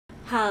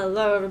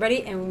Hello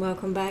everybody and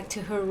welcome back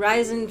to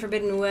Horizon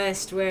Forbidden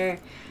West, where,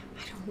 I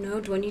don't know,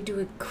 do I need to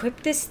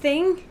equip this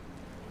thing?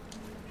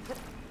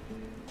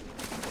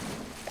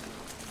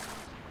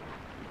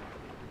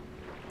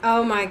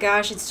 Oh my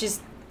gosh, it's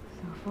just,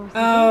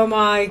 oh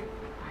my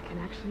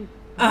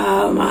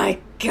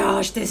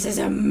gosh, this is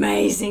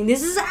amazing.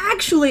 This is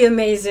actually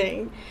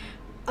amazing.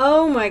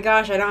 Oh my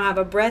gosh, I don't have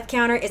a breath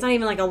counter. It's not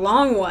even like a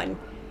long one.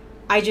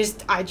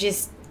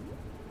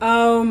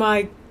 Oh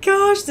my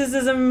gosh, this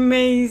is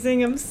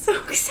amazing. I'm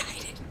so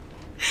excited.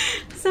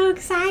 So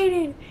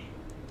excited.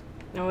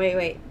 No,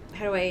 wait.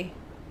 How do I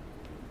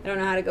don't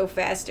know how to go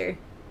faster.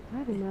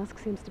 Diving mask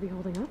seems to be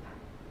holding up.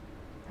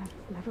 I've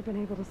never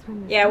been able to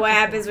swim this. Yeah, what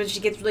happens when she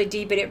gets really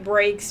deep and it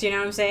breaks, you know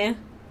what I'm saying?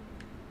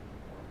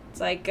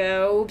 It's like,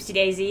 oopsie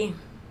daisy.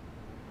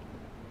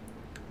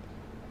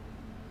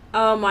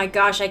 Oh my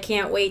gosh, I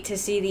can't wait to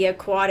see the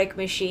aquatic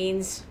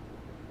machines.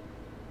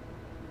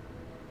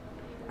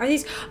 Are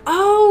these...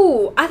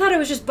 Oh! I thought it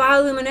was just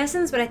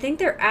bioluminescence, but I think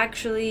they're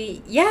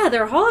actually... Yeah,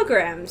 they're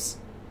holograms.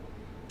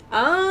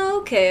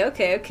 Okay.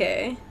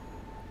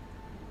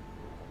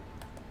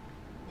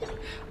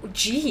 Oh,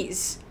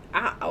 jeez.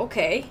 Ah,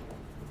 okay.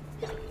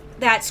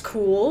 That's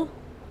cool.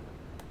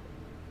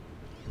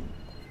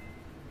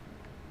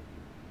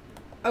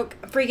 Oh,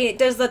 freaking... It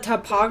does the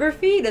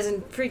topography? It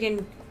doesn't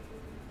freaking...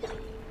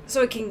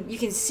 So you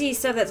can see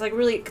stuff that's like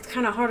really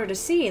kind of harder to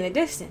see in the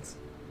distance.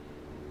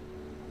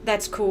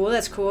 That's cool,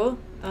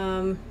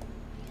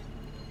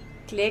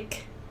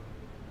 click.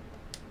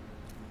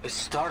 It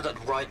started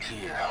right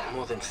here,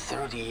 more than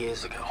 30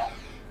 years ago.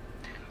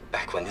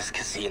 Back when this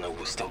casino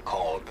was still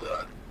called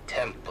the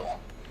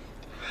Temple.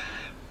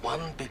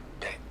 One big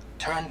bet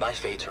turned my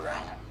fate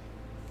around.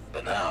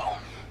 But now,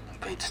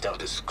 fate's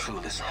dealt its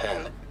cruelest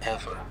hand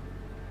ever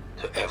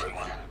to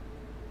everyone.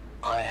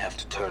 I have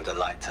to turn the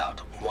lights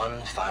out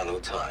one final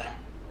time.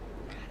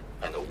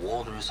 And the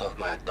waters of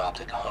my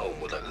adopted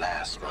home will at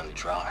last run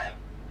dry.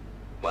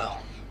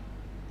 Well,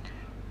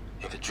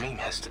 if a dream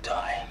has to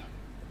die,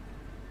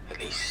 at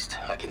least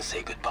I can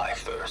say goodbye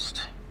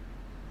first.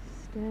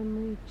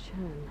 Stanley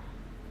Chen.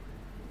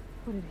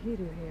 What did he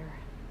do here?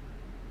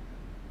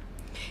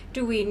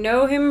 Do we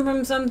know him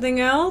from something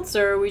else,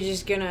 or are we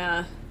just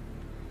gonna...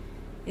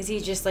 Is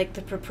he just like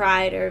the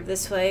proprietor of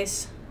this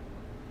place?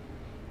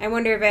 I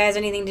wonder if it has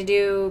anything to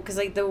do, because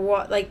like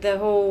the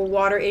whole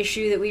water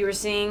issue that we were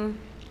seeing,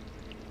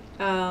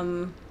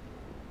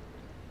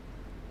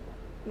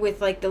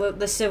 with like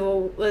the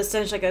civil,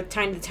 essentially like a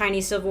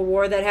tiny civil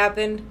war that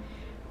happened,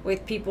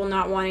 with people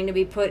not wanting to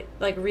be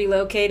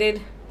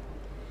relocated,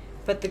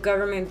 but the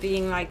government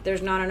being like,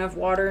 there's not enough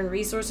water and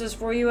resources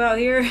for you out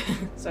here,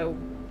 so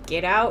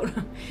get out.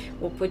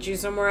 We'll put you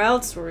somewhere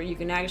else where you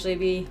can actually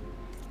be,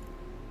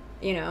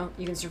 you know,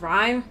 you can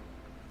survive.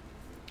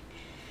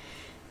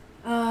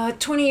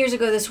 20 years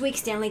ago this week,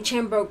 Stanley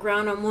Chen broke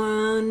ground on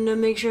one to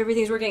make sure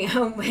everything's working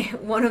out.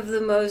 One of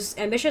the most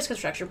ambitious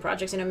construction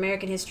projects in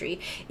American history,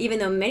 even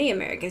though many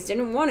Americans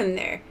didn't want him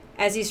there.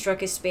 As he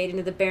struck his spade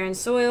into the barren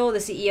soil, the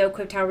CEO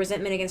quipped how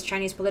resentment against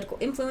Chinese political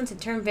influence had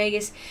turned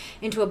Vegas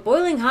into a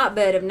boiling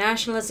hotbed of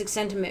nationalistic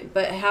sentiment,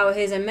 but how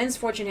his immense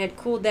fortune had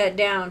cooled that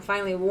down,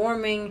 finally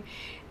warming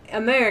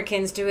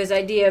Americans to his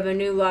idea of a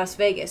new Las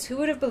Vegas. Who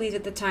would have believed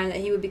at the time that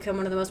he would become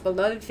one of the most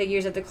beloved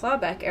figures of the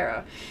clawback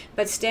era?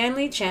 But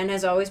Stanley Chen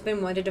has always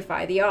been one to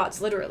defy the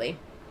odds, literally.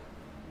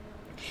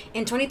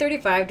 In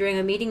 2035, during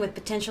a meeting with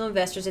potential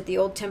investors at the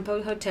old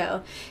Tempo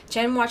Hotel,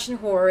 Chen watched in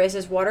horror as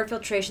his water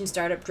filtration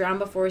startup drowned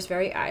before his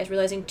very eyes,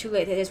 realizing too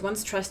late that his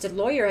once trusted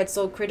lawyer had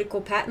sold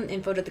critical patent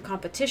info to the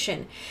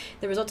competition.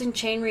 The resulting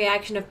chain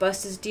reaction of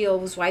Busta's deal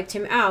was wiped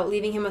him out,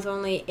 leaving him with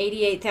only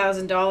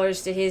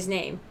 $88,000 to his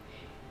name.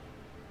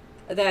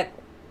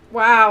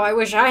 Wow, I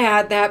wish I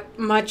had that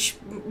much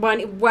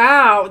money.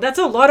 Wow, that's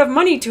a lot of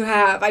money to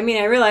have. I mean,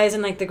 I realize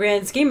in like the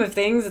grand scheme of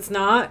things, it's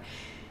not.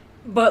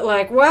 But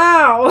like,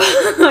 wow.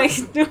 I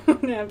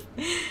don't have...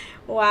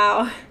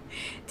 Wow.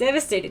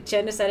 Devastated,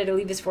 Chen decided to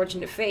leave his fortune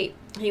to fate.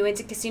 He went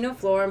to casino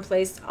floor and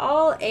placed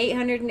all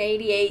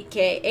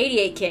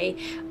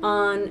 $88K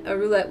on a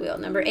roulette wheel.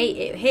 Number 8,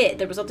 it hit.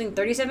 The resulting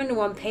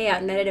 37-to-1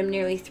 payout netted him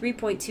nearly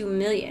 $3.2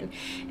 million,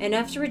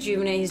 enough to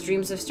rejuvenate his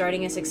dreams of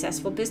starting a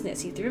successful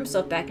business. He threw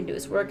himself back into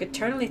his work,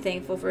 eternally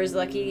thankful for his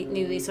lucky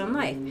new lease on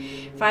life.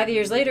 5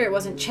 years later, it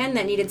wasn't Chen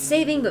that needed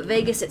saving, but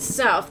Vegas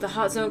itself. The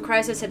hot zone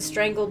crisis had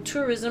strangled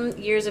tourism.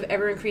 Years of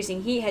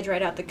ever-increasing heat had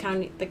dried out the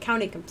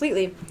county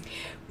completely.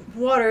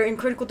 Water in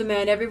critical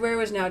demand everywhere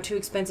was now too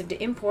expensive to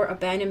import.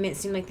 Abandonment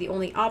seemed like the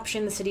only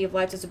option. The city of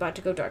lights was about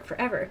to go dark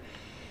forever.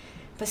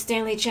 But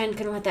Stanley Chen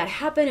couldn't let that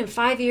happen. In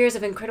 5 years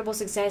of incredible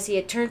success, he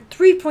had turned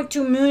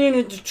 $3.2 million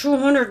into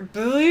 $200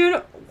 billion.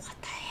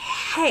 What the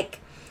heck?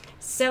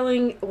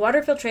 Selling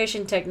water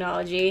filtration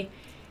technology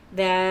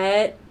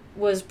that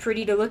was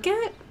pretty to look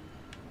at?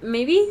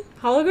 Maybe?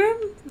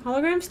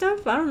 Hologram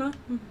stuff? I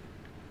don't know.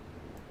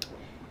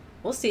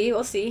 We'll see.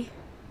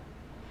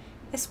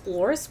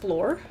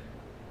 Explore.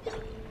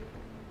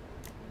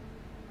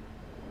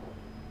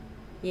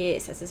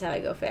 Yes, this is how I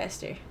go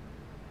faster.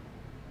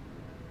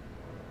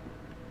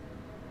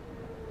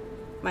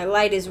 My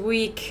light is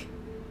weak.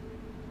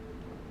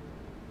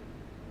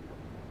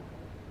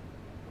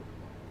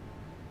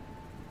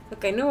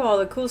 Look, I know all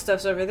the cool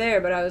stuff's over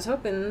there, but I was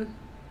hoping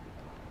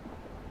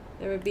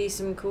there would be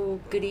some cool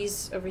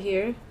goodies over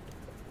here.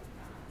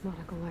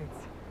 Nautical lights.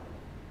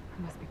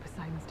 Must be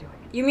Poseidon's doing.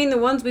 You mean the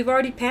ones we've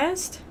already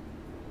passed?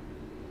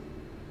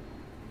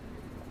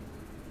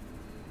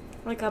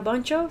 Like a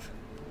bunch of?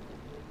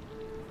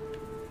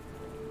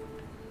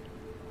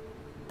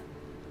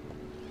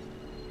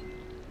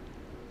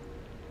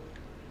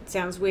 It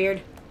sounds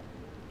weird.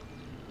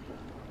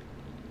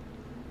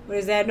 What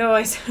is that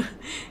noise?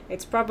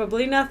 It's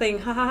probably nothing.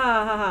 Ha ha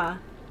ha ha ha.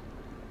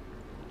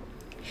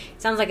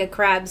 Sounds like a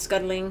crab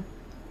scuttling.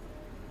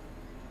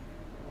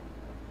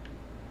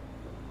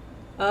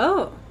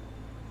 Oh.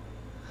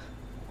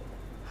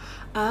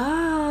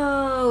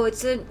 Oh,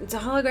 it's a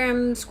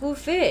hologram school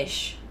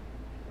fish.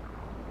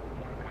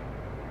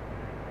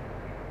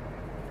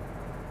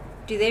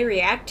 Do they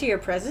react to your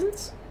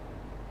presence?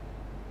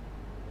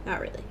 Not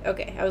really.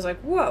 Okay, I was like,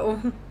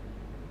 whoa.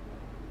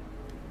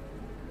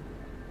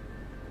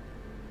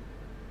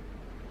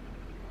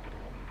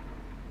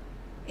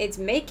 It's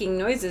making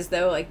noises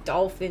though, like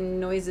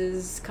dolphin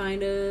noises,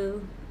 kind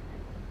of.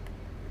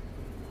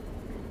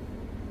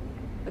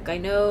 Look, I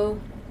know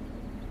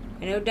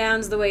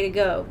down's the way to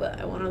go, but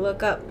I want to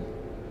look up.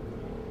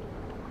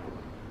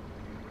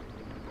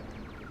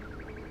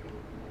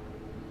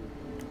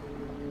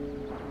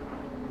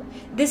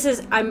 This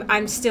is,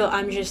 I'm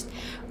just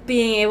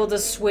being able to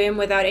swim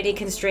without any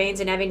constraints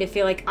and having to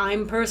feel like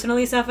I'm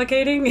personally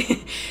suffocating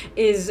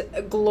is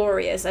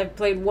glorious. I've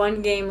played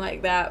one game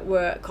like that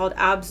called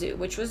Abzu,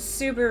 which was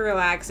super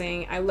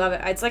relaxing. I love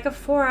it. It's like a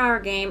 4-hour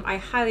game. I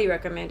highly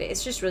recommend it.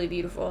 It's just really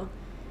beautiful.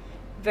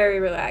 Very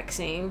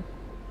relaxing.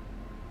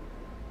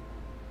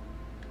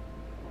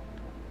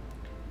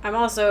 I'm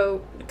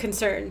also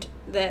concerned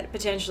that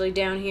potentially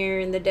down here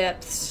in the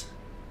depths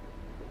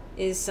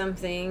is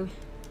something.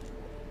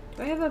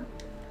 Do I have a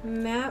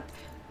map?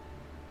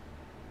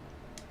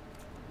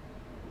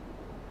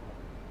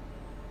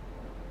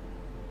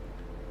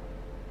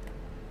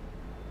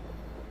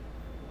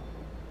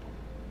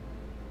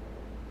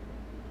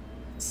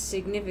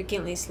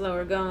 Significantly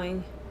slower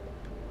going.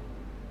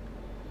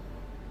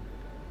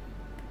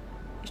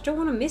 I just don't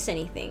want to miss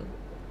anything.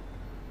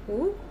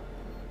 Ooh.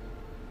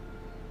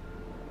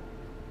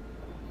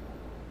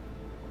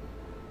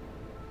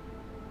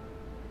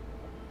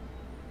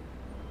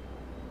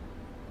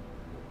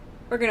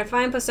 We're gonna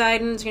find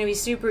Poseidon. It's gonna be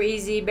super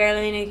easy,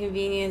 barely any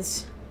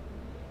inconvenience.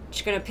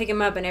 Just gonna pick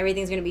him up and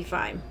everything's gonna be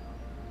fine.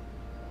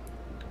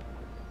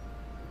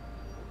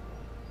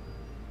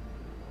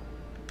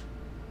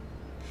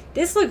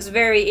 This looks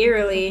very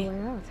eerily.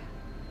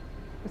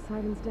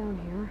 Poseidon's down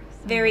here.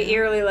 Very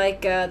eerily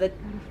like the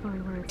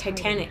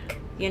Titanic,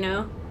 you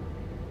know?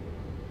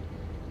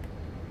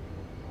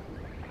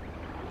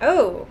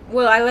 Oh,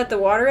 will I let the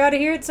water out of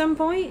here at some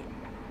point?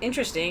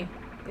 Interesting,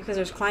 because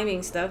there's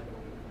climbing stuff.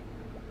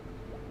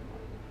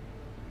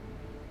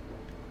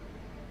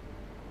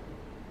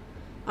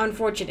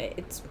 Unfortunate.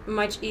 It's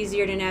much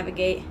easier to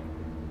navigate.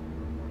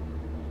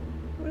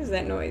 What is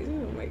that noise?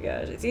 Oh my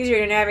gosh. It's easier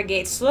to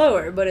navigate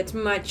slower, but it's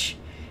much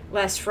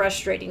less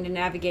frustrating to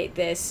navigate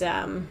this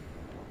in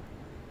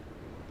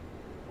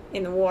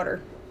the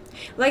water.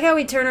 Like how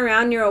we turn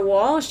around near a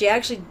wall, she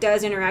actually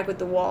does interact with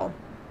the wall.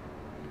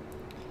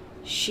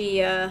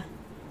 She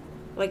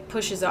like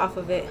pushes off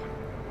of it.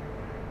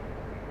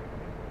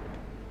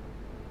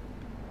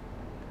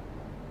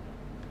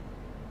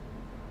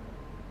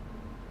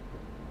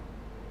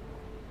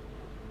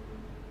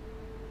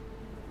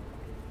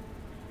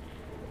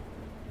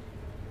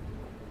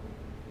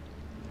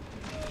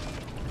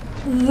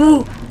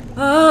 Woo!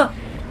 Ah!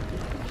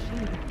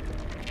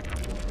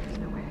 There's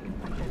no way I can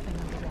fight that thing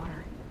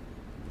underwater.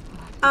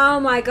 Oh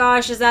my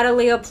gosh, is that a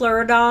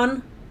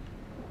Leopleurodon?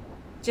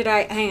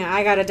 Hang on,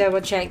 I gotta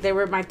double check. They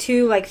were my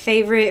two, like,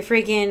 favorite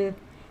freaking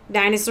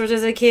dinosaurs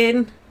as a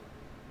kid.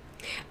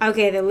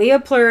 Okay, the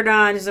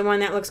Leopleurodon is the one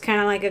that looks kind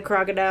of like a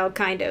crocodile,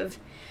 kind of.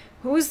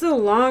 What was the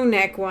long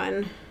neck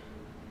one?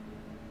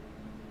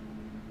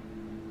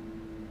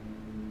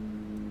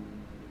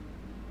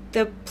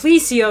 The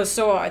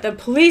plesiosaur. The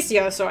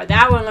plesiosaur.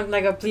 That one looked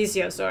like a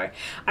plesiosaur.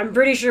 I'm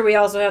pretty sure we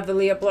also have the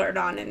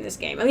Leopleurodon in this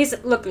game. At least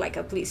it looked like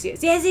a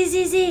plesiosaur.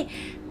 Yes.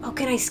 Oh,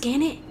 can I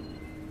scan it?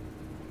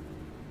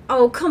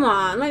 Oh, come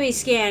on. Let me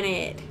scan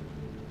it.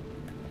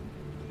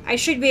 I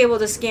should be able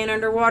to scan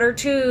underwater,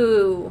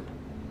 too.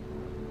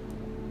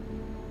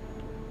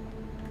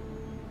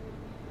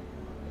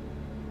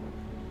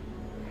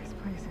 This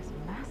place is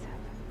massive.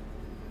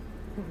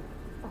 And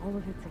all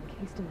of it's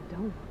encased in a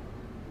dome.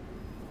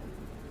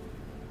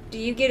 Do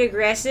you get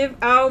aggressive?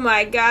 Oh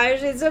my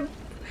gosh, it's a...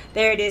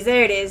 There it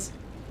is.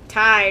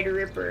 Tide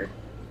Ripper.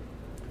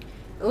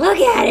 Look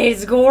at it,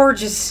 it's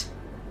gorgeous.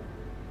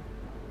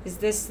 Is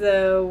this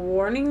the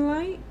warning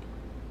light?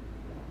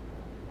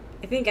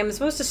 I think I'm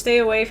supposed to stay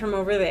away from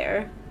over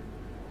there.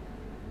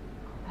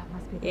 That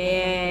must be the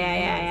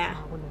Yeah.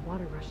 when the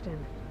water rushed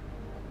in.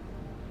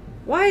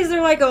 Why is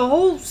there like a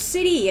whole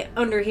city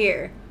under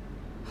here?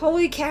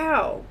 Holy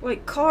cow.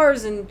 Like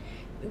cars and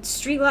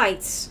street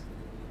lights.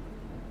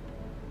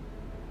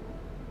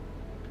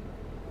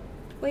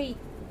 Wait.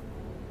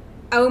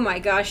 Oh my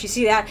gosh, you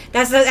see that?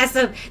 That's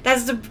the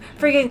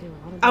freaking...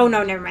 Oh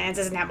no, never mind.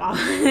 That's a snap ball.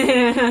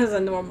 That's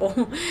a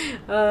normal.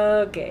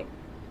 Okay.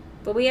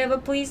 But we have a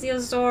police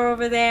store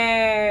over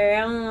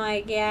there. Oh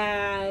my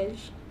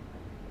gosh.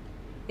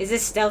 Is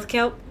this stealth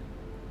kelp?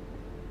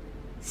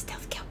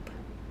 Stealth kelp.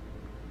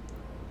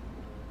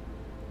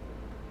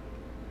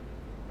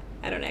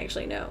 I don't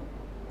actually know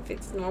if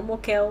it's normal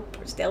kelp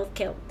or stealth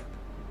kelp.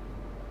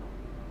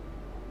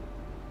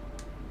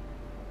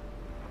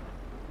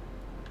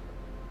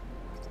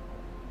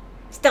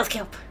 Stealth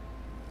kelp.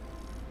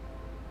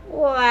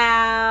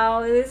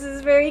 Wow, this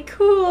is very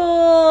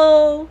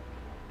cool.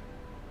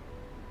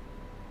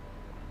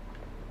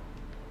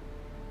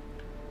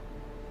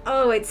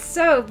 Oh, it's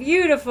so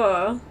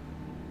beautiful.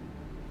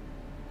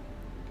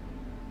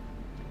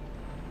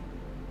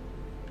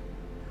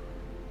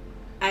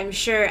 I'm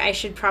sure I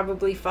should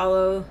probably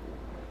follow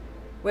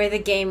where the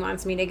game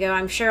wants me to go.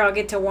 I'm sure I'll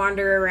get to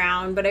wander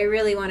around, but I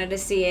really wanted to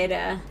see it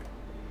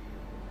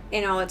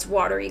in all its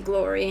watery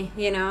glory,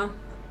 you know?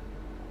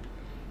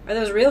 Are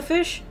those real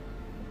fish?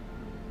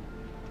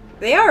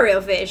 They are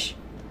real fish,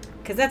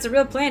 because that's a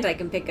real plant I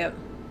can pick up.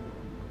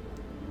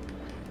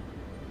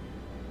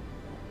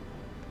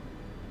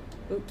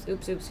 Oops,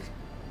 oops, oops.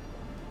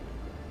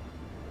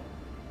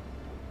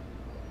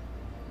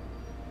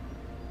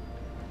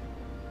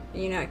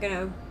 You're not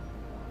gonna...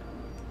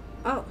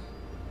 Oh.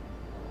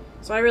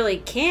 So I really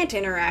can't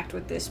interact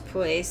with this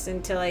place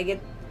until I get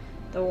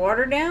the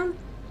water down?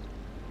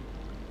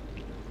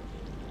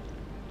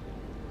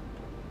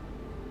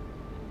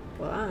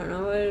 Well, I don't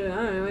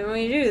know what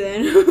you do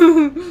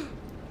then.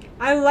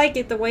 I like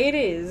it the way it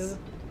is.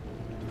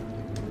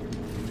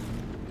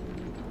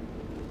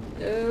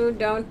 Oh,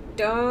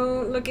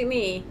 don't look at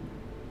me.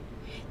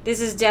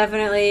 This is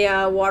definitely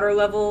water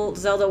level,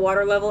 Zelda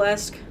water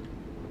level-esque.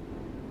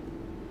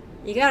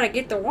 You gotta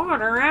get the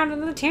water out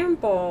of the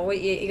temple.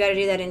 Wait, you gotta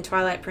do that in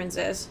Twilight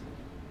Princess.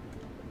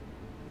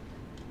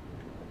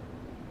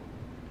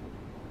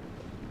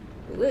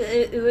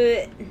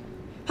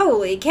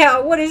 Holy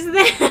cow, what is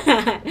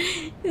that?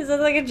 This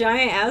looks like a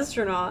giant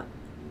astronaut.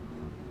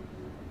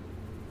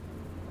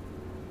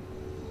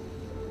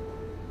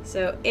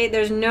 So,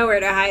 there's nowhere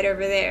to hide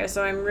over there,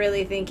 so I'm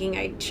really thinking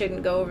I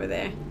shouldn't go over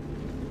there.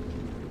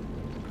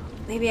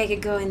 Maybe I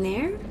could go in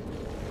there?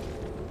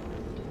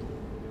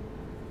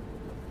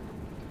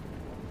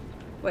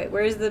 Wait,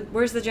 where's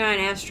the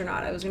giant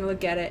astronaut? I was gonna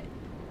look at it.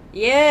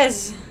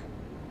 Yes!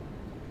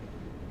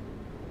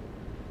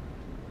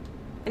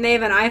 And they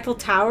have an Eiffel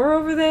Tower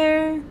over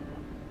there?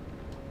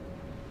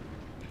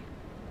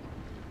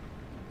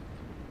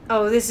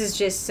 Oh, this is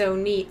just so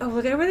neat. Oh,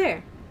 look at over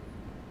there.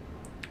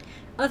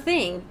 A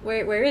thing.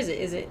 Where is it?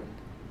 Is it...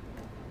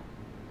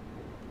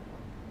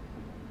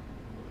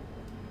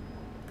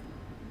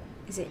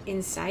 Is it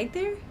inside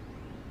there?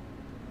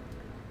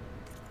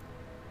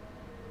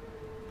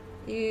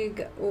 You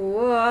go...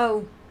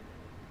 Whoa.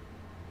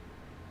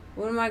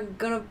 What am I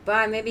gonna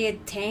buy? Maybe a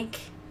tank?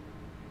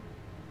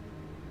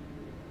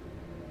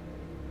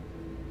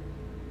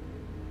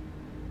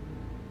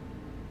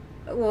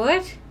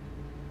 What?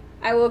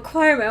 I will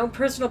acquire my own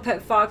personal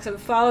pet fox and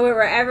follow it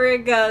wherever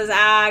it goes.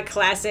 Ah,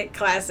 classic,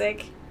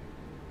 classic.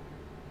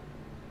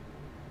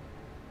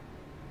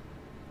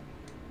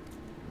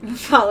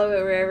 Follow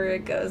it wherever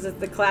it goes. It's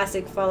the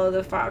classic follow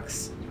the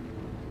fox.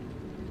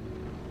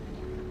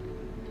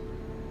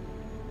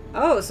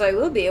 Oh, so I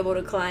will be able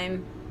to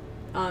climb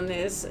on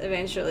this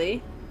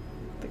eventually.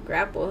 The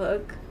grapple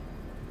hook.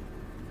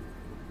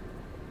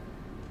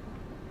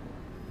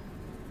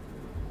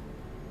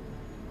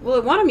 Well,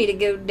 it wanted me to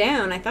go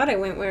down. I thought I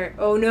went where...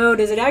 Oh no,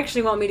 does it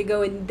actually want me to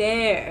go in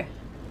there?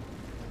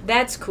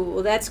 That's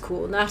cool, that's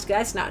cool.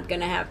 That's not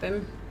gonna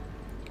happen.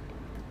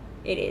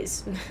 It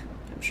is.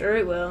 I'm sure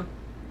it will.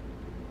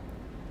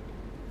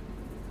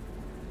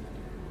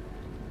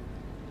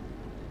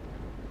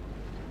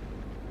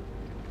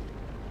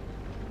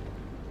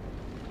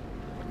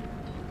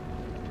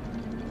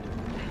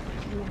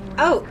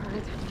 Oh!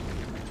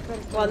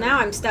 Well, now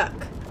I'm stuck.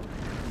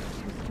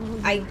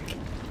 I'm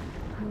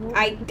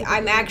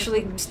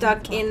actually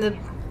stuck in the...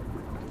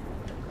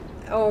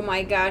 Oh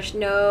my gosh,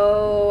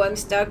 no! I'm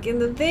stuck in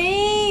the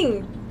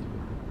thing!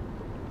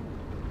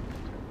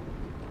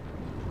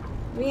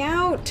 Let me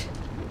out!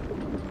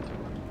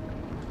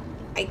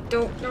 I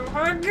don't know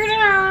how to get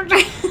out!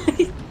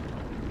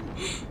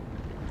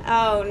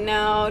 Oh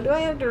no, do I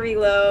have to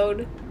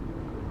reload?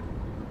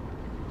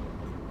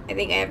 I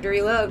think I have to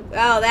reload.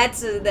 Oh,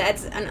 that's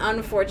an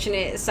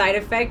unfortunate side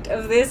effect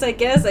of this, I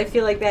guess. I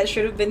feel like that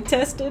should have been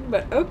tested,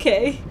 but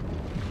okay.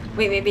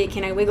 Wait, maybe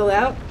can I wiggle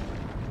out?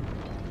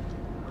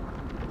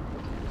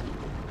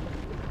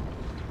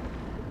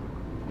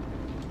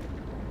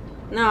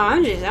 No,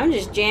 I'm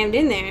just jammed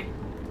in there.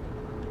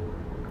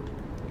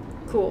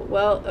 Cool.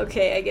 Well,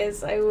 okay, I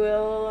guess I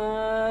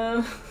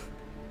will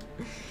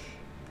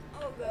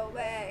I'll go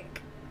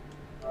back.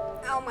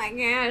 Oh my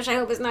gosh, I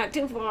hope it's not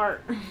too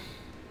far.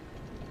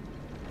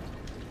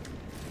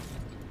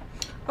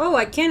 Oh,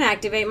 I can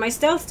activate my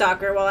stealth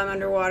stalker while I'm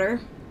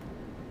underwater.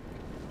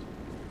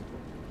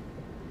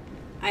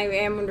 I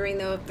am wondering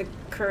though if the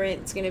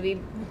current's gonna be...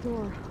 The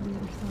door on the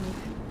other side.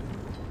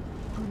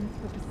 Oh, that's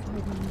for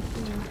Poseidon right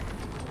there.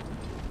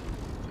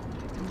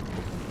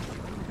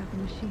 I got the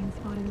machine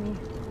spotting me.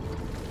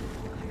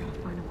 I gotta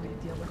find a way to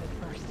deal with it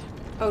first.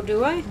 Oh,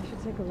 do I? I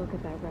should take a look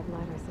at that red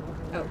light I saw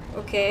earlier. Oh,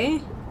 okay.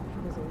 If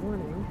it was a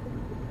warning,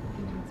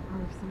 maybe it's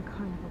part of some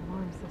kind of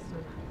alarm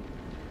system.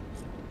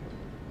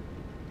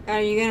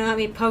 Are you gonna let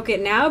me poke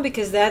it now?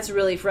 Because that's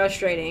really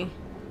frustrating.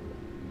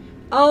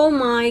 Oh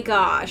my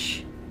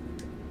gosh.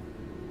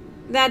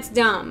 That's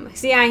dumb.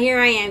 See, here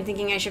I am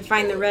thinking I should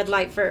find the red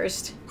light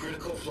first.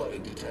 Critical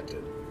flooding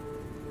detected.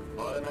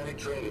 Automatic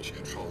drainage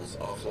controls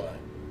offline.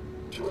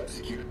 To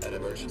execute an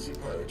emergency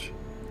purge,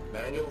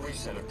 manual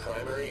reset of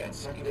primary and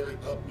secondary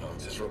pump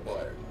nodes is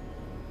required.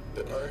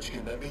 The purge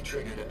can then be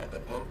triggered at the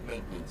pump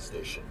maintenance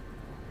station.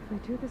 If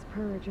I do this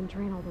purge and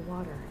drain all the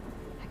water,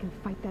 I can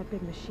fight that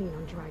big machine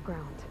on dry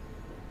ground.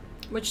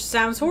 Which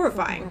sounds I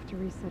horrifying. have to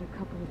reset a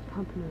couple of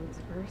pump nodes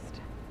first.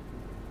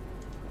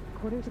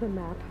 According to the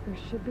map, there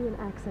should be an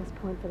access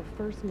point for the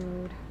first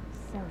node.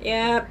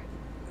 Yep.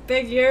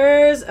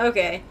 Figures.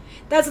 Okay.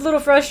 That's a little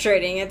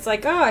frustrating. It's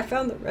like, oh, I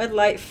found the red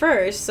light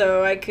first,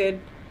 so I could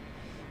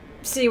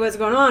see what's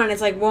going on, and it's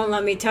like, won't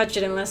let me touch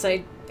it unless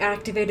I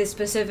activate a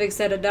specific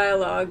set of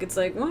dialogue. It's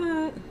like,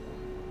 what?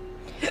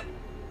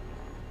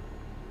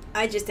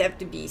 I just have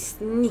to be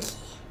sneaky.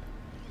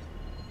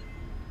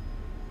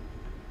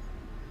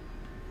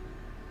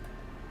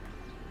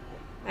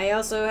 I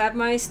also have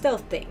my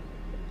stealth thing.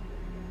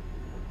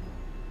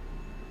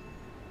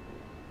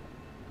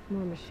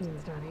 More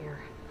machines down here.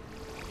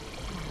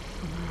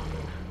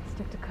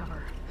 Stick to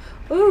cover.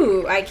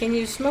 Ooh, I can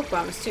use smoke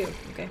bombs too.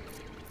 Okay.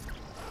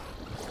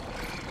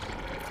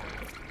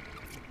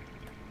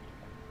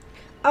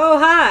 Oh,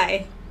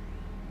 hi!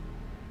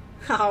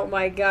 Oh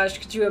my gosh,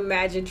 could you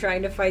imagine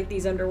trying to fight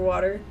these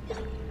underwater? Stay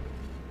still.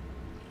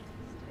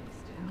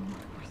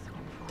 We're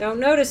swimming for Don't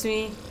notice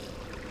me.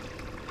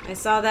 I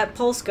saw that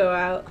pulse go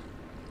out.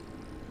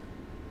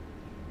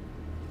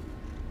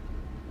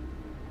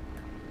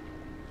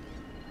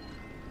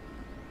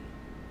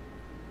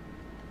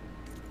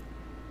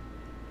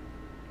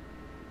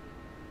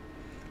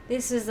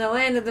 This is the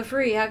land of the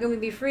free. How can we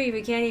be free if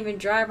we can't even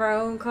drive our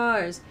own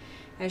cars?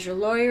 As your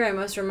lawyer, I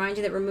must remind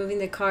you that removing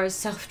the car's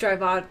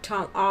self-drive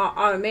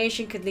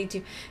automation could lead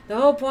to... The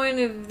whole point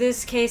of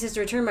this case is to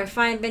return my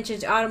fine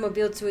vintage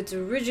automobile to its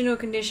original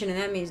condition, and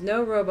that means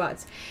no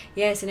robots.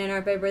 Yes, and in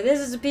our paper,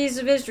 this is a piece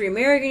of history,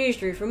 American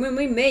history, from when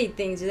we made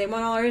things. Do they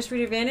want all our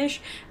history to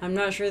vanish? I'm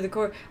not sure the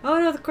court... Oh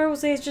no, the court will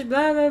say it's just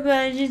blah blah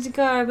blah, it's just a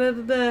car, blah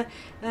blah blah.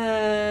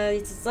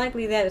 It's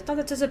likely that... It's not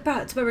what it's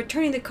about. It's about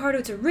returning the car to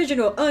its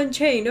original,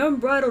 unchained,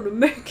 unbridled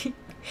American...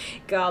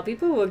 God,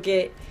 people will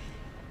get...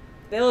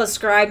 They'll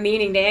ascribe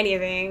meaning to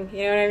anything,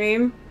 you know what I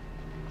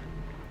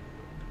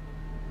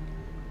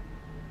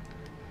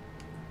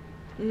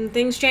mean?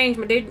 Things change,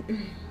 my dude.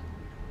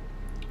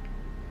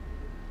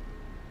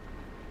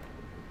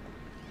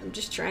 I'm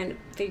just trying to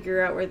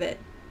figure out where that...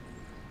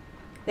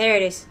 There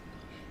it is.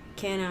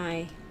 Can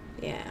I...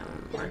 Yeah,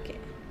 I'll mark it.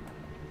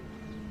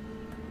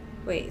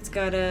 Wait, it's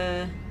got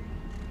a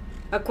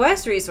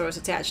quest resource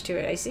attached to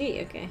it. I see,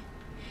 okay.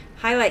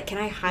 Highlight, can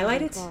I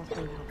highlight it?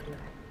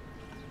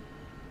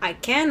 I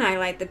can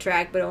highlight the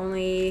track, but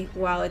only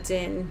while it's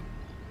in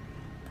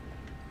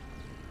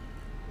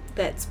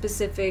that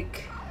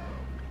specific...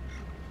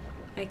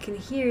 I can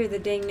hear the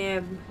dang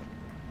nab.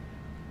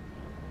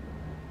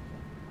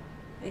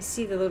 I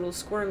see the little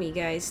squirmy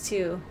guys,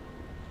 too.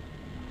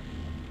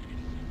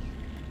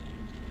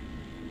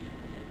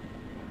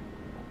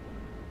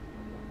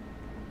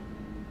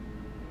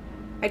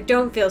 I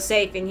don't feel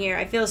safe in here.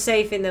 I feel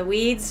safe in the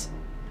weeds.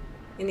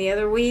 In the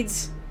other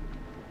weeds.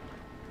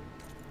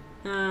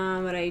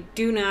 But I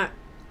do not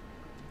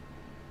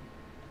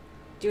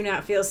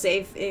feel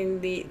safe in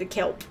the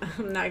kelp.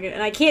 I'm not gonna,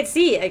 and I can't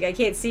see. Like, I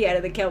can't see out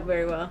of the kelp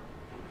very well.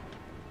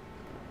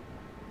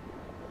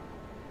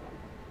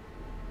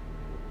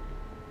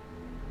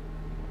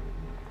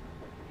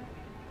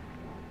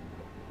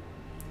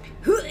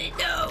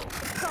 No.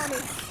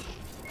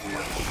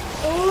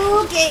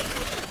 Okay,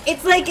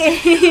 it's like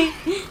a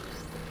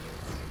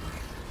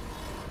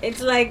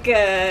it's like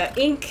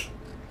ink.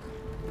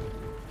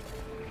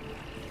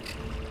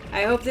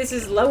 I hope this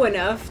is low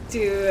enough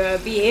to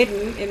be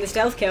hidden in the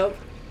stealth kelp.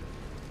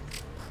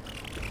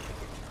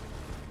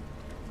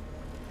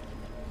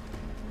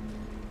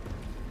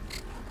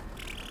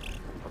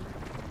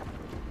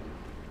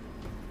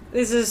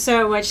 This is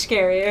so much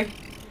scarier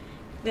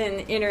than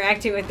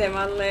interacting with them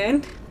on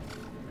land.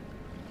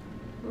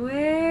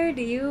 Where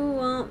do you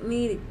want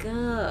me to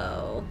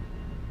go?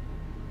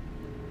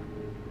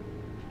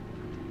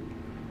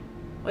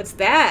 What's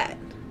that?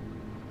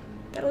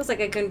 That looks like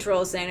a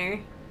control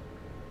center.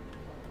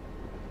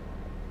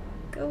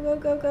 Go, go,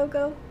 go, go,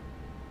 go.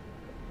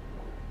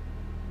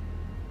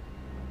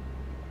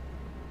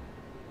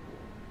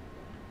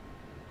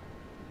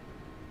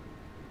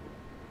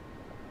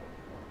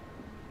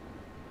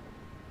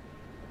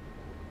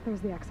 There's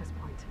the access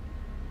point.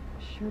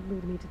 Should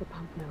lead me to the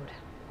pump node.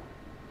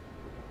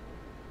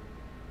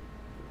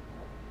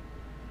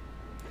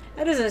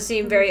 That doesn't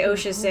seem very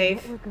OSHA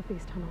safe. Network of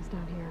these tunnels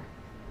down here.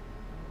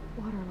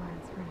 Water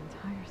lines for an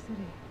entire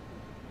city.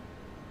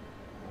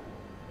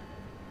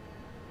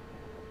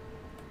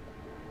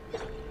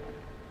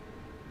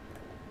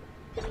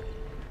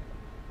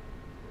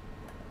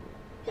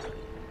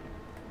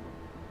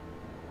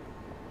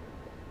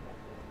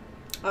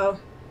 Oh.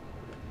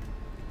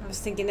 I was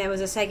thinking that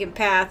was a second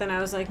path, and I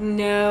was like,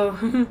 no.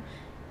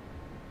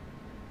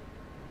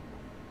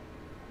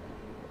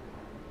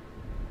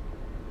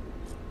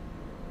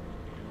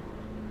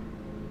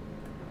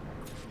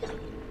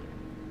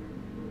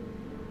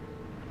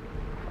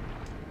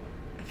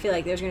 I feel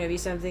like there's gonna be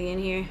something in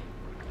here.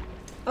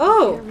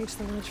 Oh! I can't reach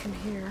the ledge from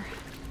here.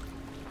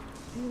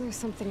 Maybe there's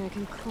something I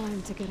can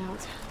climb to get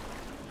out.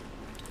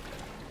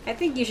 I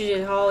think you should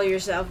just haul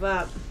yourself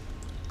up.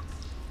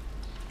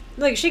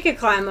 Look, she could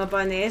climb up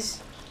on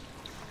this.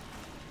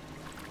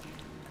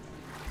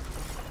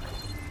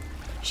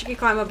 She could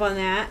climb up on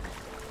that.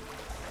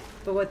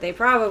 But what they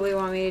probably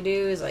want me to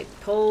do is like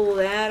pull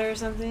that or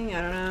something.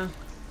 I don't know.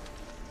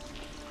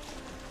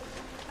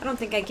 I don't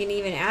think I can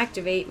even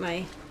activate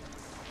my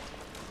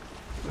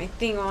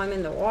thing while I'm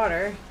in the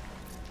water.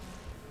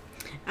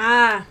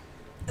 Ah,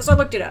 so I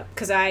looked it up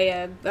because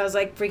I was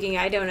like freaking,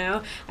 I don't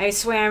know. I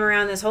swam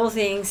around this whole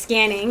thing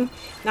scanning,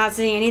 not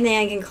seeing anything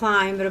I can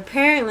climb, but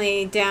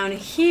apparently down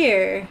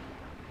here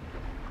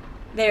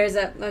there's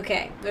a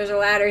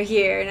ladder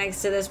here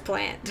next to this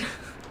plant.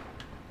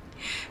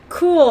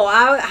 Cool.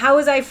 How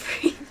was I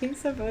freaking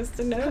supposed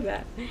to know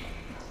that?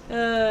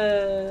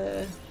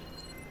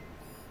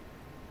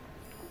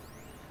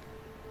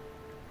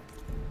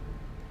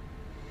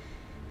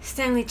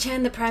 Stanley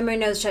Chen, the primary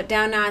node shut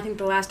down now. I think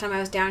the last time I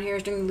was down here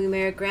was during the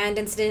Lumeric Grand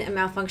incident. A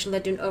malfunction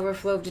led to an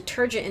overflow of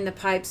detergent in the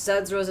pipes.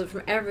 Suds rose up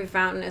from every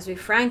fountain as we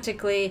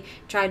frantically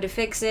tried to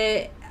fix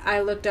it.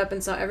 I looked up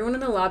and saw everyone in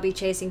the lobby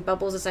chasing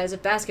bubbles the size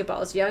of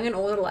basketballs, young and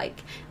old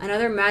alike.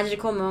 Another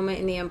magical moment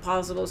in the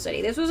impossible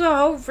city. This was a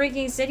whole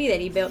freaking city that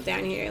he built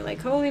down here. Like,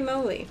 holy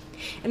moly.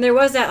 And there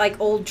was that, like,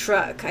 old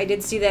truck. I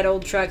did see that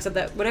old truck. So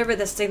that, whatever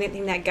the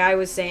thing that guy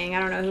was saying, I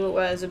don't know who it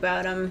was,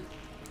 about,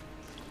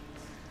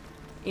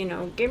 you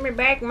know, give me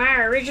back my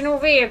original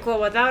vehicle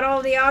without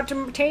all the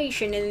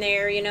automation in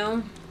there, you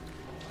know.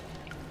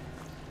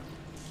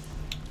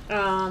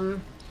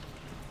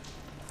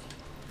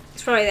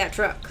 It's probably that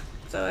truck.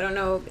 So I don't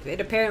know. It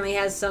apparently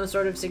has some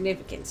sort of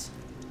significance.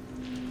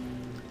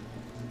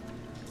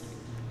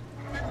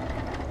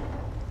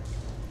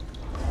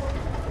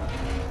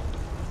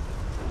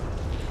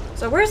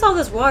 So where's all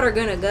this water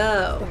gonna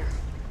go? There.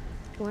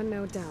 One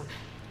node down.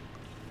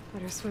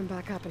 Better swim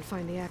back up and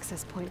find the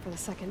access point for the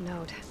second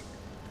node.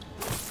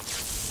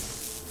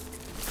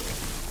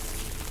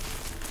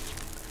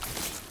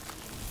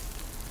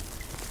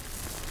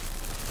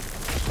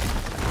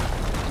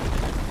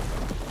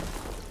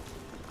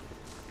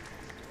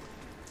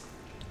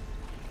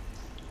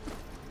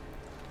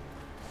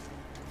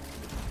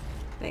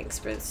 Thanks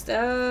for the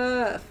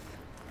stuff.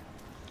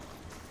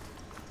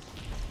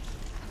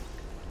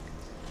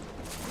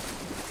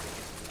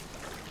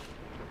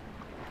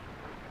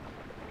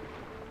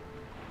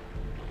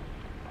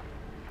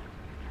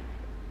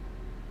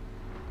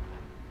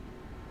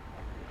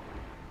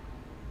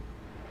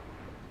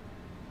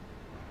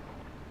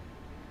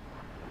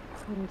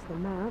 According to the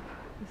map,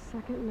 the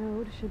second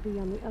node should be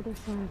on the other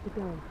side of the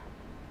dome.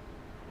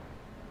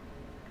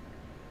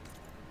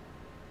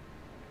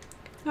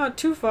 Not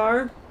too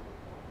far.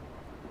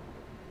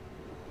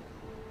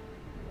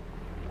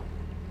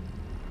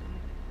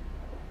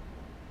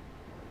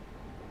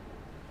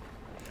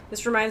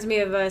 This reminds me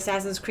of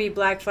Assassin's Creed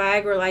Black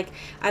Flag, where, like,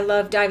 I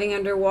love diving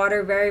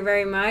underwater very,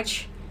 very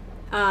much.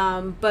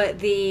 But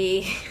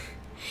the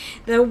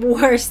the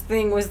worst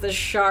thing was the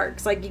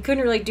sharks. Like, you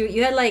couldn't really do it.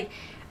 You had, like,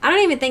 I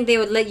don't even think they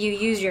would let you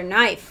use your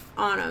knife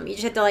on them. You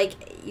just had to, like,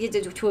 you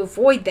had to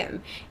avoid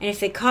them. And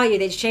if they caught you,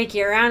 they'd shake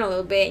you around a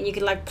little bit, and you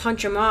could, like,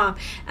 punch them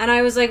off. And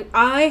I was like,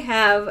 I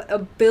have a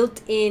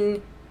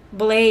built-in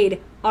blade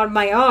on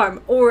my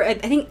arm, or I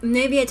think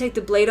maybe I took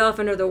the blade off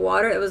under the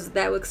water. It was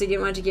that because I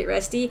didn't want it to get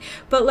rusty.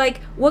 But, like,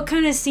 what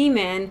kind of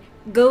seaman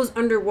goes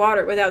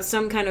underwater without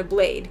some kind of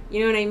blade?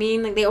 You know what I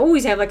mean? Like, they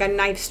always have, like, a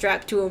knife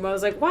strapped to them. I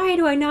was like, why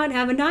do I not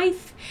have a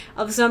knife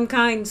of some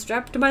kind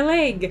strapped to my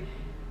leg?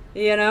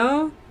 You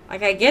know?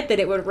 Like, I get that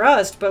it would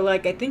rust, but,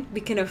 like, I think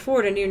we can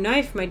afford a new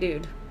knife, my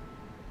dude.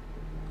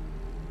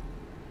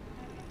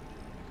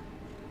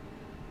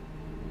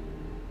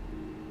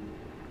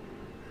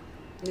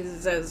 This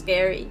is so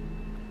scary.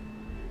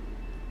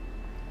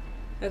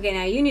 Okay,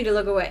 now you need to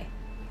look away.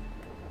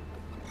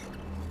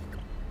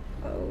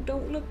 Oh,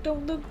 don't look,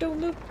 don't look, don't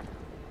look.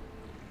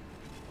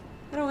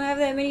 I don't have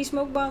that many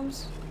smoke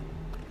bombs.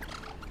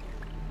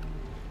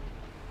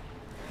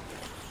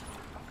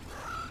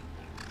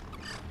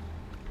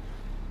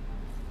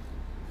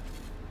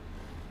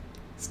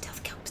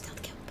 Stealth kelp,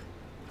 stealth kelp.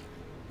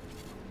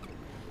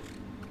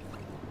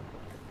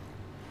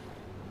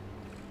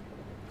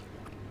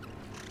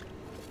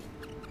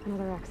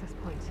 Another access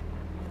point.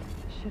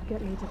 Should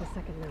get me to the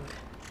second node.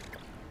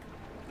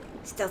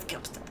 Stealth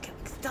kill, stealth kill,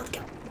 stealth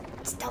kill,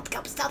 stealth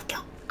kill, stealth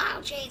kill. Oh,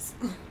 jeez.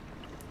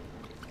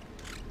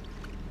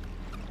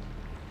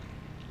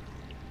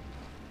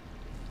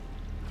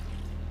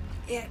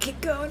 Yeah,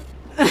 keep going.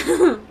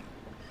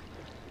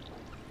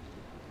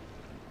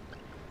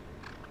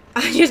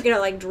 I'm just gonna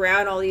like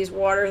drown all these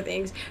water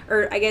things,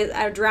 or I guess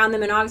I drown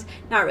them in oxygen.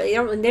 Not really.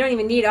 They don't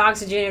even need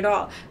oxygen at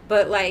all.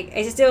 But like,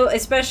 I still,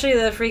 especially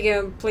the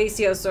freaking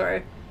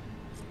plesiosaur.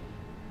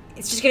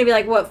 It's just gonna be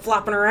like what,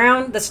 flopping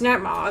around. The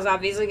snap maw is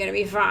obviously gonna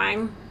be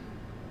fine,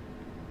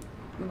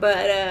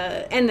 but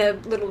and the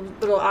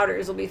little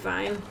otters will be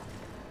fine.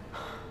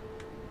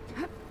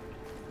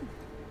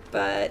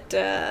 But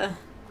the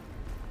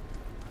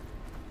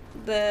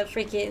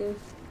freaking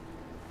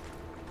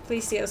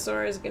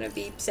plesiosaur is gonna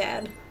be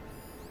sad.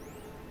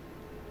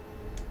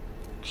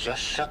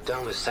 Just shut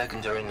down the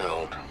secondary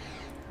node.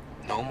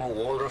 No more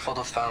water for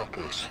the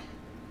fountains.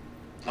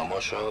 No more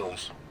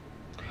shows.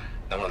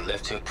 No one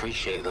left to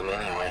appreciate them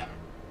anyway.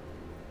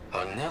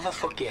 I'll never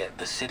forget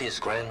the city's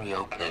grand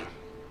reopening.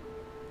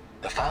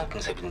 The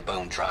fountains had been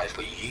bone dry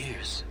for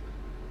years.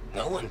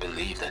 No one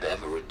believed they'd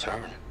ever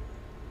return.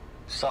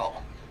 So,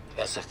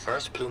 as the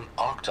first plume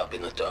arced up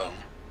in the dome,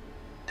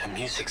 the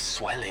music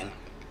swelling,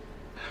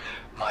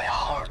 my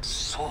heart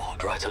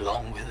soared right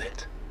along with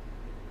it.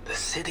 The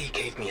city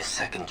gave me a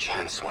second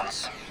chance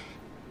once.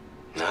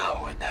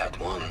 Now it had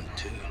one,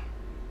 too.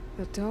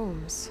 The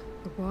domes,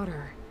 the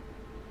water.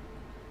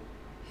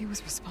 He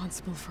was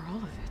responsible for all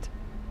of it.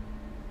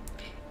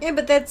 Yeah,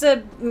 but that's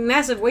a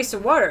massive waste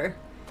of water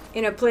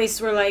in a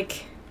place where,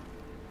 like,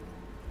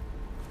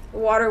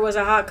 water was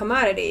a hot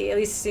commodity. At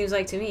least it seems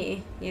like to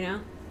me, you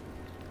know?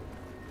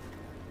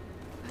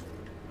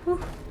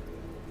 Whew.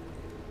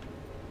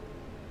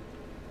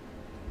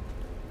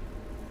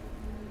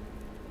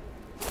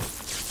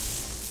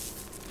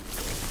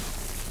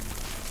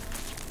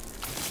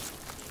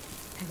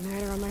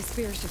 Igniter on my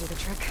spear should do the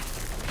trick.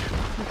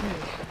 Okay,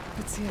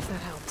 let's see if that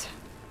helped.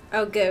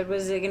 Oh, good.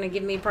 Was it gonna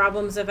give me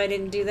problems if I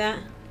didn't do that?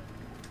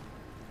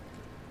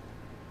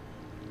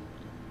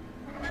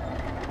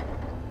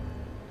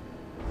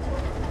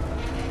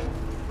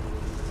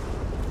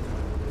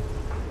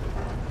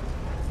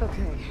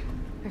 Okay,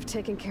 I've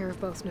taken care of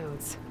both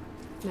nodes.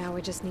 Now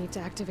I just need to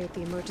activate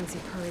the emergency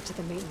purge at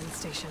the maintenance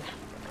station.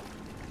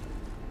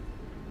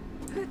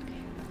 And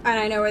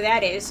I know where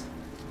that is.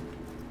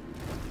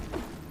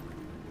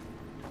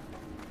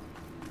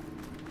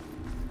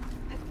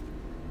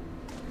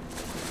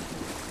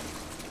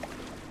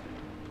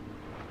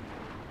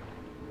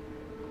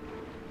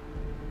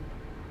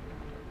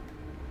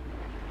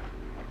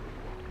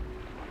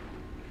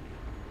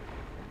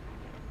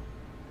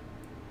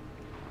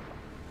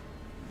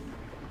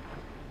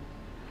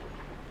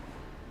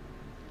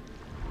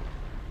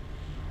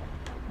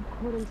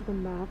 According to the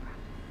map,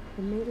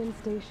 the maintenance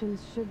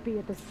stations should be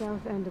at the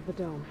south end of the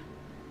dome.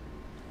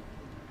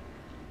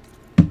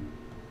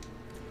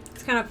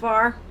 It's kind of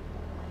far.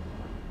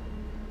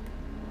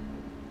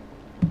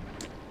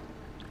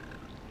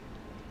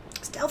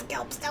 Stealth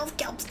kelp, stealth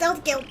kelp,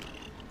 stealth kelp.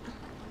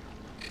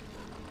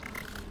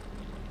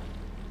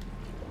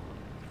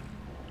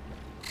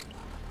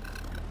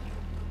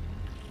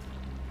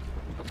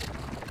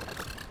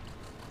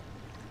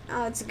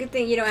 Oh, it's a good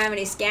thing you don't have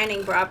any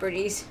scanning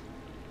properties.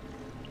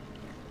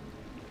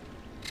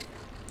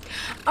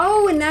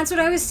 Oh, and that's what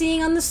I was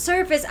seeing on the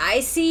surface.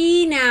 I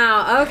see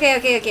now.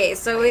 Okay.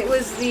 So it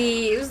was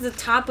the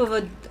top of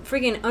a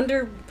freaking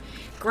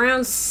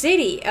underground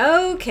city.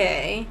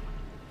 Okay.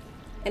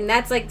 And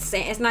that's like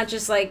it's not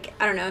just like,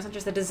 I don't know, it's not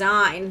just the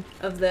design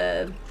of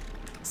the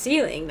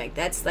ceiling. Like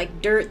that's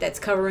like dirt that's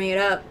covering it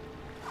up.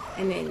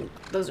 And then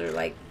those are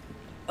like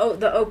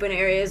the open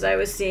areas I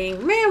was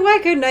seeing. Man, why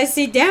couldn't I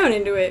see down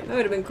into it? That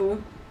would have been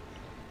cool.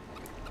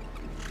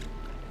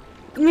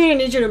 Man, I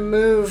need you to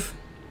move.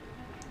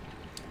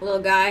 Little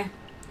guy.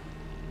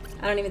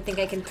 I don't even think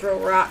I can throw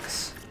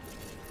rocks.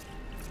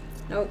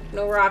 Nope,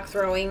 no rock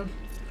throwing.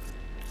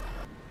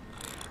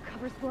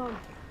 Cover's blown.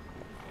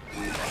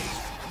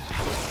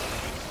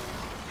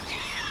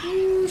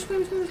 Ooh,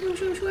 swim.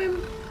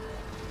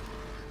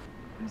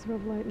 There's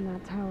red light in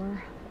that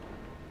tower.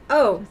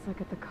 Oh. Just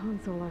like at the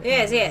console.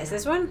 Yes,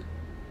 this one?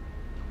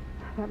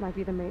 That might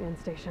be the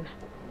maintenance station.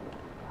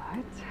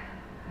 But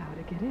how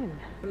to get in?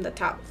 From the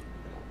top.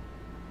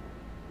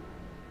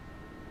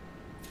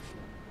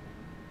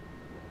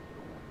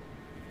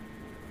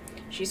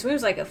 She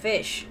swims like a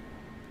fish.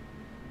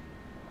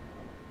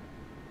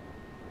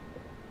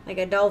 Like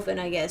a dolphin,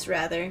 I guess,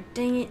 rather.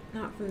 Dang it,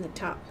 not from the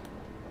top.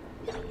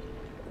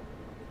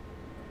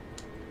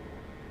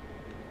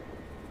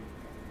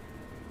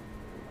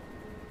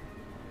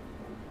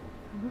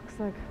 Looks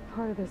like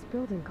part of this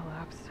building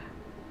collapsed.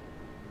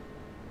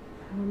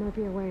 There might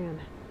be a way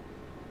in.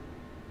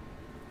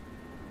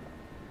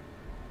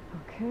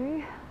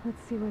 Okay,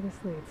 let's see where this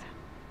leads.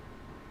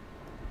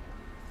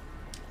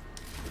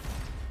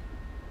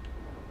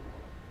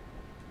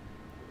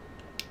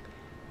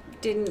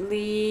 Didn't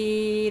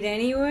lead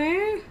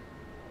anywhere?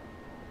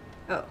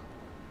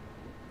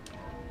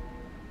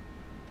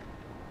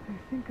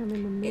 I'm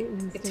in the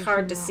maintenance It's station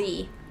hard to now.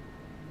 see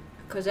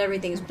because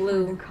everything's Gotta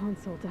find blue. a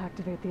console to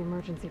activate the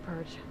emergency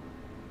purge.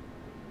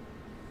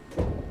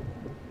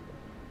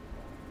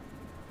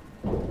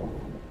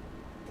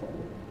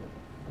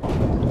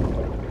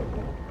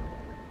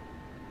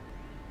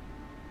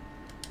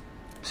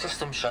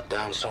 System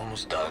shutdown's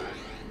almost done.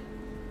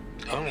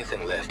 Only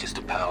thing left is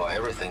to power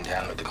everything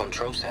down at the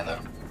control center.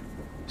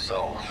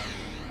 So,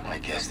 I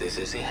guess this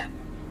is it.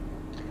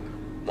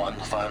 One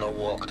final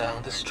walk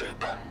down the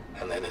strip,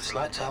 and then it's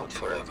lights out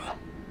forever.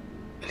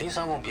 At least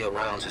I won't be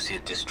around to see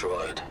it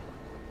destroyed.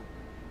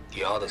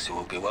 The Odyssey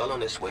will be well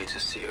on its way to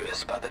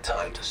Sirius by the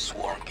time the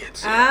swarm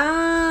gets here.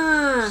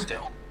 Ah!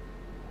 Still,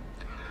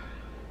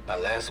 my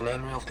last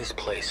memory of this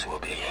place will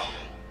be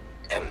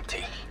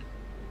empty.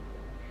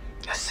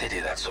 A city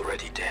that's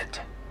already dead.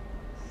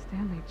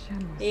 Stanley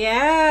Chen was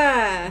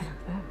Yeah!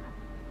 one of them.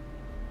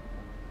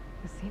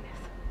 The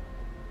Zenith.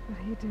 But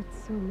he did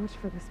so much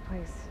for this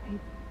place.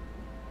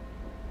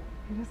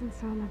 He doesn't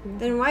sound like the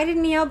Then why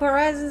didn't he help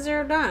Horizon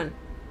Zero Dawn?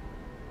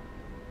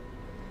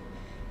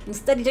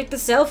 Instead, he took the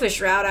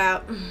selfish route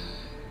out.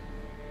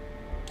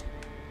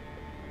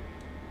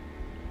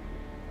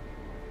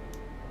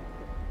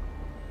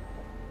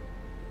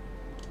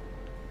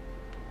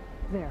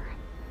 There.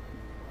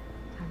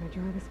 Time to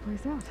dry this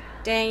place out.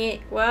 Dang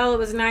it. Well, it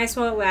was nice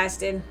while it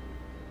lasted.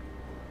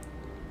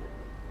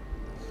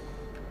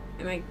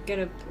 Am I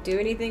gonna do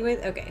anything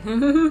with? Okay.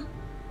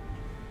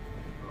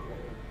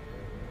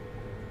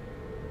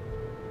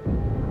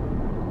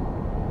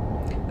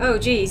 Oh,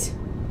 geez.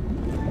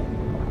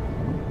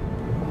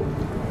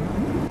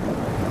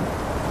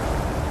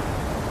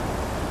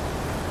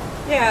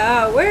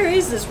 Yeah, where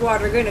is this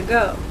water gonna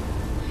go?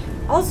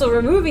 Also,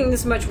 removing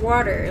this much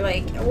water,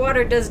 like,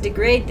 water does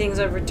degrade things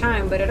over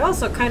time, but it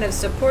also kind of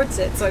supports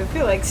it, so I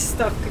feel like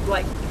stuff could,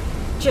 like,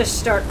 just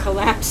start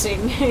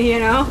collapsing, you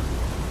know?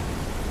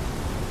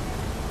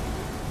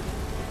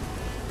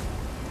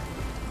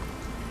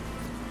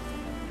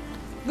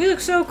 We look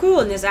so cool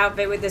in this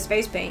outfit with this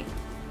face paint.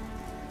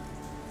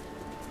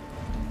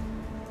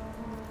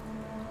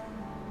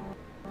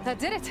 That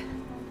did it!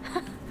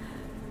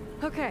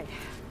 Okay.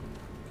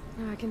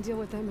 Now I can deal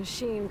with that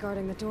machine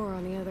guarding the door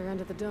on the other end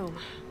of the dome.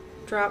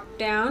 Drop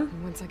down.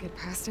 And once I get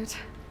past it,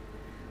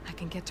 I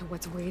can get to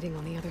what's waiting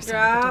on the other side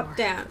of the door. Drop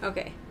down.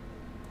 Okay.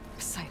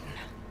 Poseidon.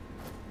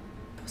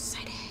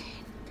 Poseidon.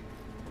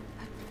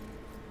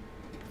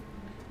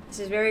 This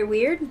is very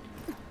weird.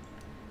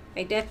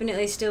 I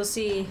definitely still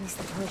see... Is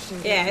the purge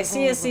didn't Yeah, get I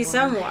involved see with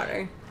some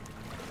water.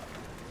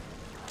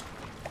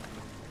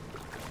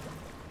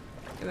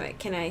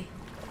 Can I...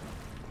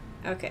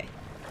 Okay.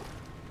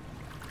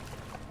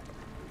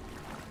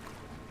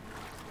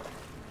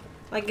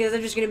 Like, is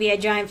there just gonna be a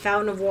giant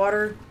fountain of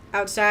water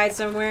outside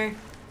somewhere?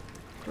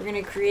 We're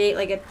gonna create,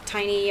 like, a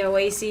tiny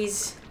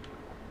oasis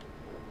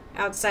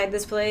outside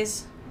this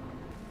place.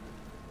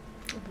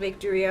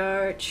 Victory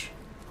Arch.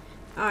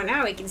 Oh,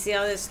 now we can see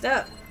all this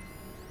stuff.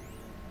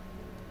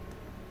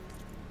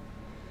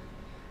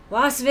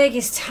 Las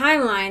Vegas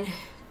timeline.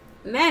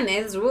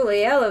 Mammoths,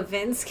 woolly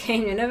elephants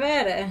came to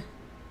Nevada.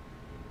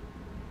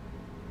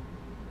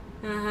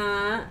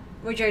 Uh-huh.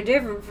 Which are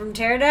different from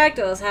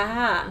pterodactyls.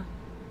 Haha.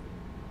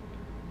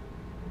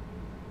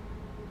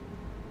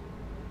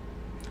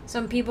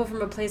 Some people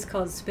from a place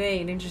called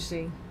Spain.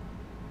 Interesting.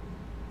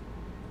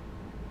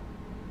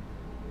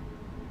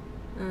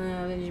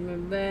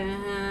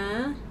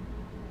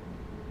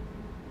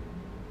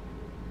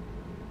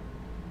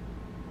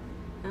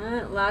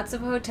 Lots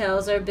of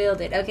hotels are built.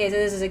 Okay, so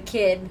this is a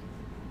kid.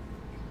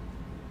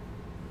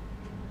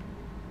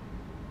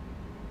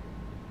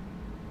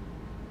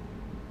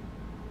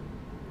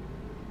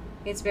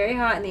 It's very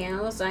hot in the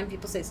animal sign.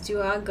 People say it's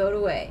too hot. Go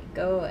away.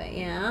 Go away.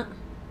 Yeah.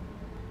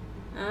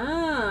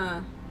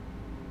 Ah.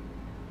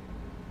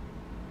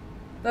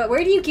 But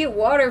where do you get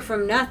water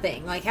from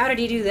nothing? Like, how did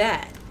he do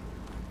that?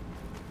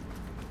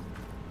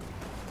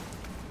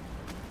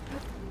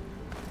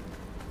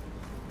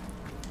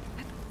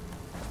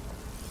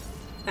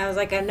 I was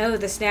like, I know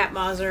the snap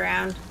maws are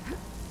around.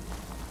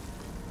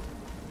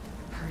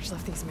 Purge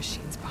left these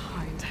machines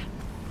behind.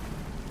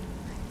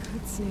 I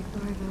could sneak by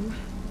them.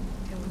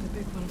 Deal with the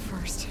big one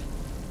first.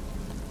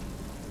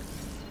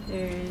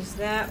 There's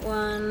that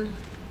one.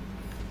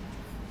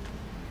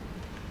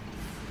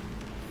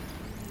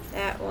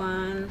 That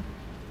one.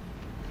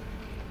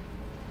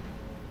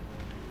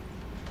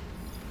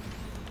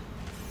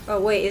 Oh,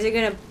 wait, is it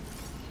gonna...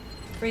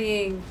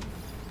 freaking...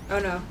 Oh,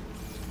 no.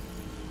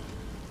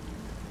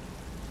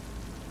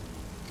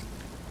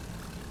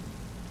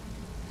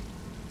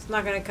 It's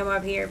not gonna come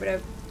up here, but I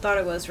thought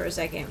it was for a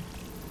second.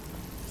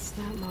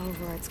 Snap my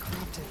override's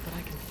corrupted, but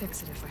I can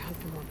fix it if I hunt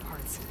for more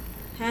parts.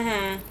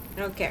 Haha, I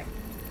don't care.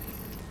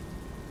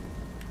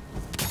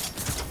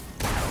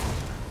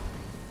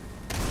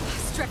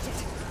 Stretch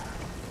it!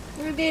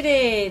 We did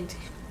it!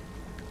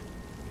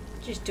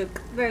 Just took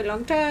a very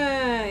long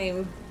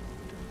time.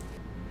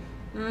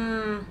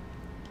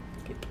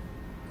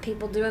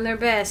 People doing their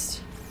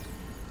best.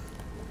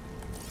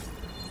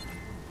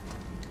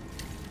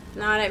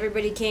 Not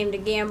everybody came to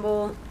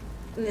gamble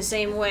in the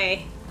same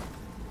way.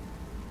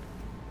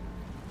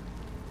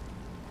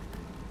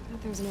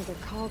 There's another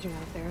cauldron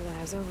out there that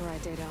has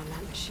override data on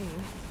that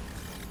machine.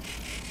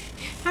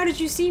 How did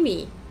you see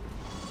me?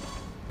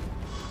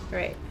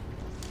 Right.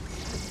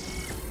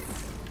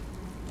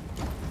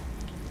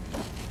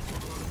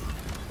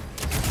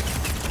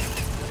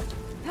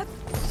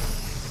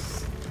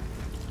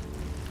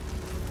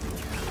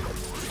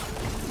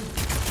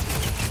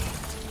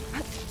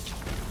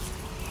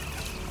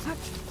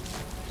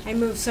 I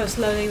move so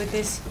slowly with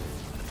this.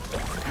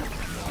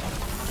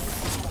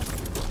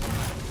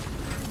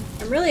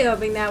 I'm really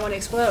hoping that one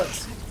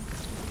explodes.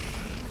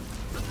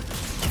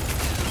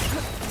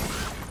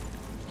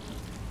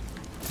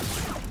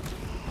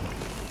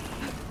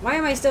 Why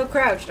am I still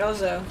crouched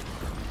also?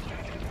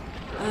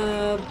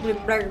 I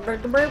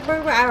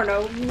don't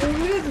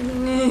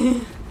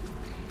know.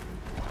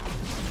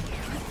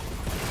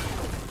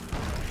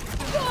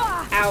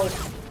 Ow.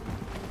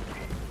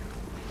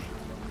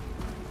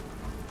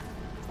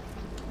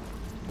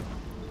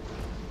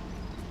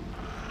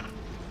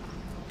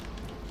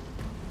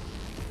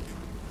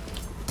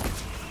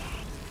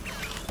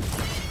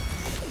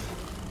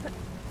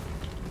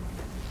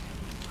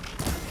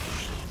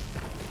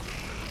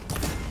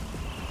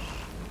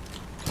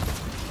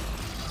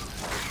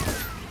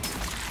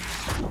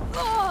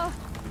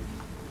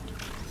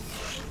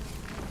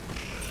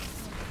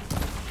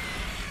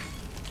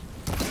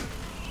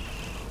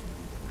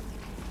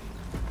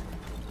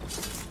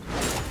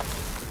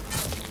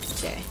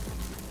 Okay.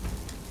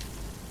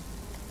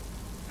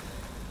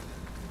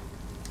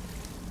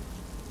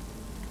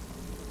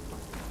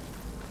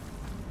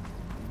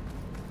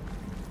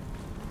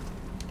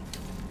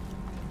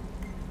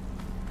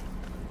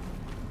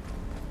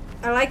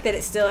 I like that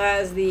it still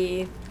has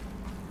the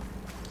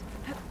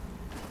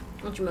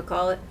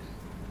whatchamacallit,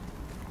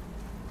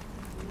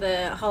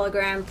 the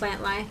hologram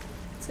plant life.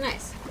 It's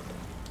nice.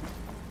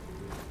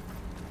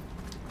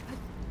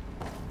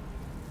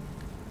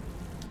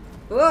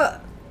 Whoa!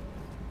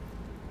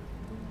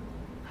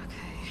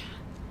 Okay.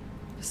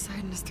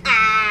 Poseidon is through.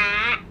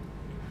 Ah!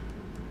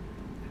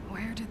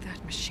 Where did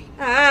that machine?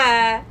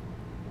 Ah!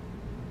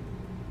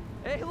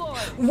 Hey, Lloyd!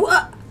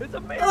 What? It's a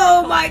miracle!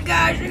 Oh my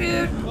gosh,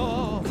 dude!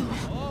 Oh,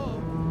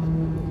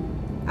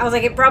 I was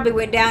like, it probably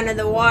went down in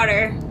the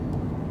water.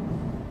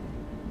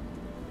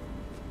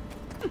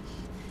 Come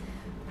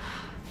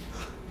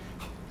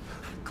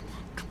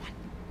on.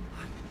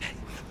 Hey,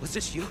 was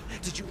this you?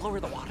 Did you lower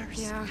the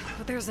waters? Yeah,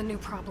 but there's a new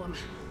problem.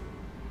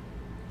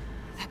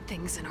 That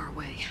thing's in our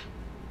way.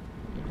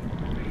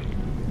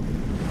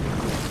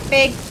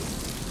 Big.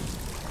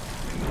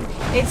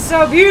 It's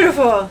so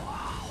beautiful.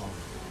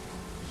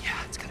 Yeah,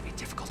 it's gonna be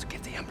difficult to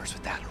get the embers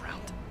with that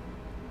around.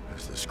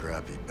 As the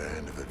scrappy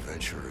band of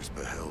adventurers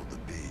beheld the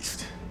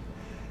beast,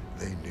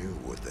 they knew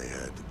what they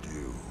had to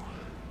do.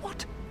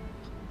 What?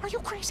 Are you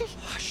crazy?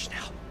 Hush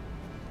now.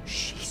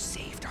 She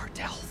saved our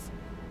Delph.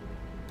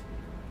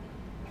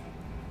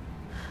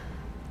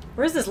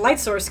 Where's this light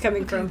source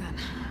coming Okay, from? then.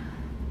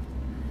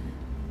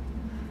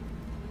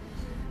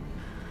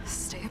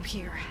 Stay up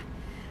here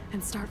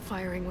and start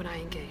firing when I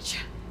engage.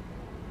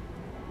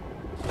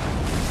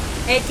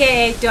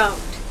 AKA don't.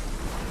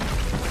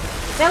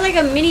 Is that like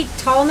a mini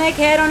tall neck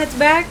head on its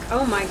back?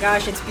 Oh my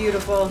gosh, it's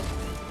beautiful.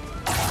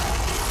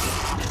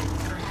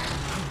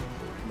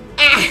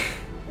 Ah!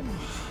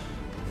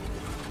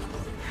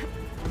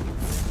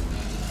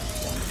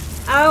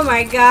 Oh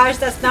my gosh,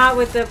 that's not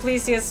what the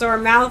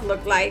plesiosaur mouth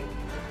looked like.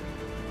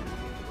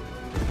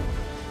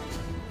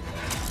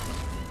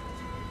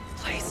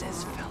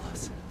 Places,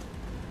 fellas.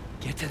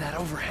 Get to that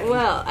overhead.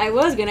 Well, I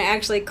was gonna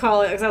actually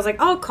call it because I was like,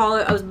 I'll call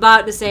it. I was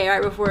about to say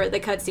right before the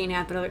cutscene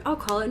happened. I was like, I'll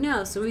call it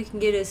now so we can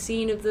get a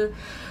scene of the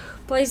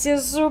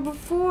plesiosaur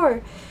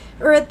before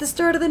or at the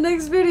start of the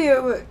next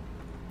video. But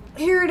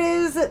here it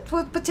is at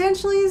what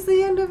potentially is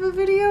the end of a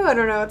video. I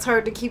don't know. It's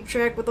hard to keep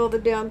track with all the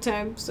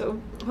downtime.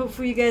 So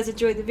hopefully you guys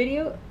enjoyed the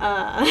video.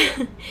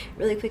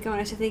 Really quick, I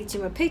want to say thank you to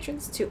my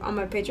patrons, to all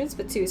my patrons,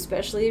 but to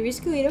especially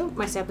Riscolito,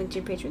 my sapling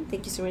tier patron.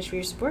 Thank you so much for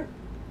your support.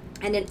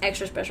 And an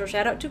extra special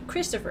shout out to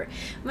Christopher,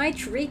 my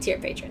tree tier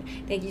patron.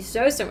 Thank you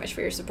so much for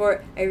your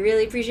support. I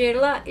really appreciate it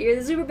a lot. You're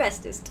the super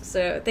bestest.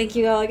 So thank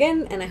you all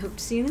again, and I hope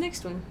to see you in the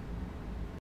next one.